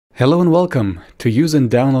Hello and welcome to use and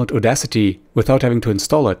download Audacity without having to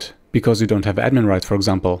install it, because you don't have admin rights, for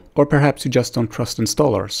example, or perhaps you just don't trust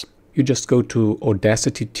installers. You just go to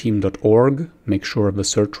audacity-team.org, make sure the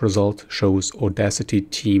search result shows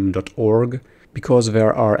audacity-team.org, because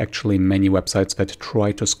there are actually many websites that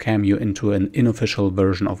try to scam you into an unofficial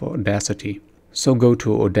version of Audacity. So go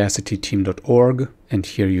to audacity-team.org, and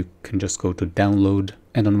here you can just go to download,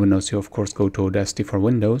 and on Windows you of course go to Audacity for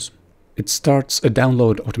Windows. It starts a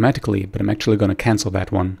download automatically, but I'm actually going to cancel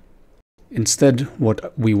that one. Instead,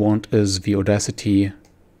 what we want is the Audacity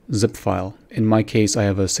zip file. In my case, I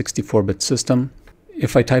have a 64-bit system.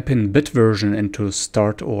 If I type in bit version into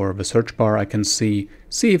start or the search bar, I can see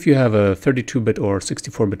if you have a 32-bit or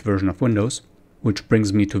 64-bit version of Windows, which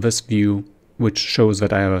brings me to this view, which shows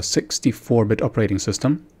that I have a 64-bit operating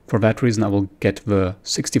system. For that reason, I will get the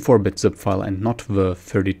 64-bit zip file and not the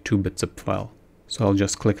 32-bit zip file. So I'll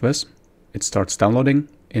just click this. It starts downloading.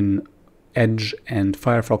 In Edge and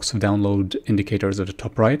Firefox download indicators at the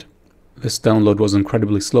top right. This download was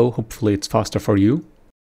incredibly slow. Hopefully it's faster for you.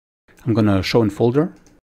 I'm gonna show in folder.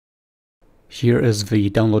 Here is the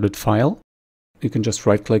downloaded file. You can just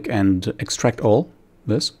right click and extract all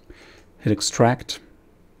this. Hit extract.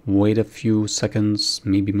 Wait a few seconds,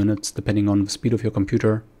 maybe minutes, depending on the speed of your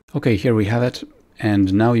computer. Okay, here we have it.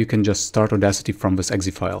 And now you can just start Audacity from this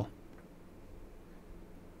exe file.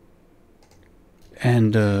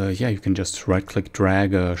 And yeah, you can just right-click,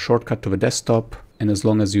 drag a shortcut to the desktop, and as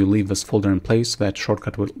long as you leave this folder in place, that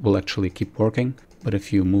shortcut will actually keep working. But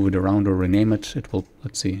if you move it around or rename it, it will,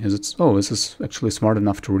 let's see, oh, this is actually smart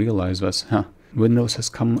enough to realize this. Windows has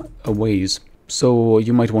come a ways. So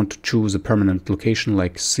you might want to choose a permanent location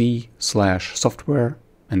like C/software,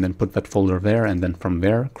 and then put that folder there, and then from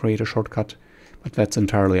there create a shortcut. But that's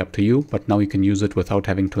entirely up to you, but now you can use it without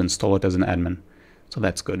having to install it as an admin. So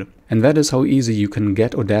that's good. And that is how easy you can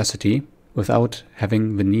get Audacity without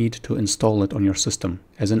having the need to install it on your system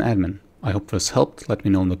as an admin. I hope this helped. Let me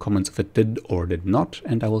know in the comments if it did or did not,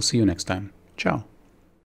 and I will see you next time. Ciao.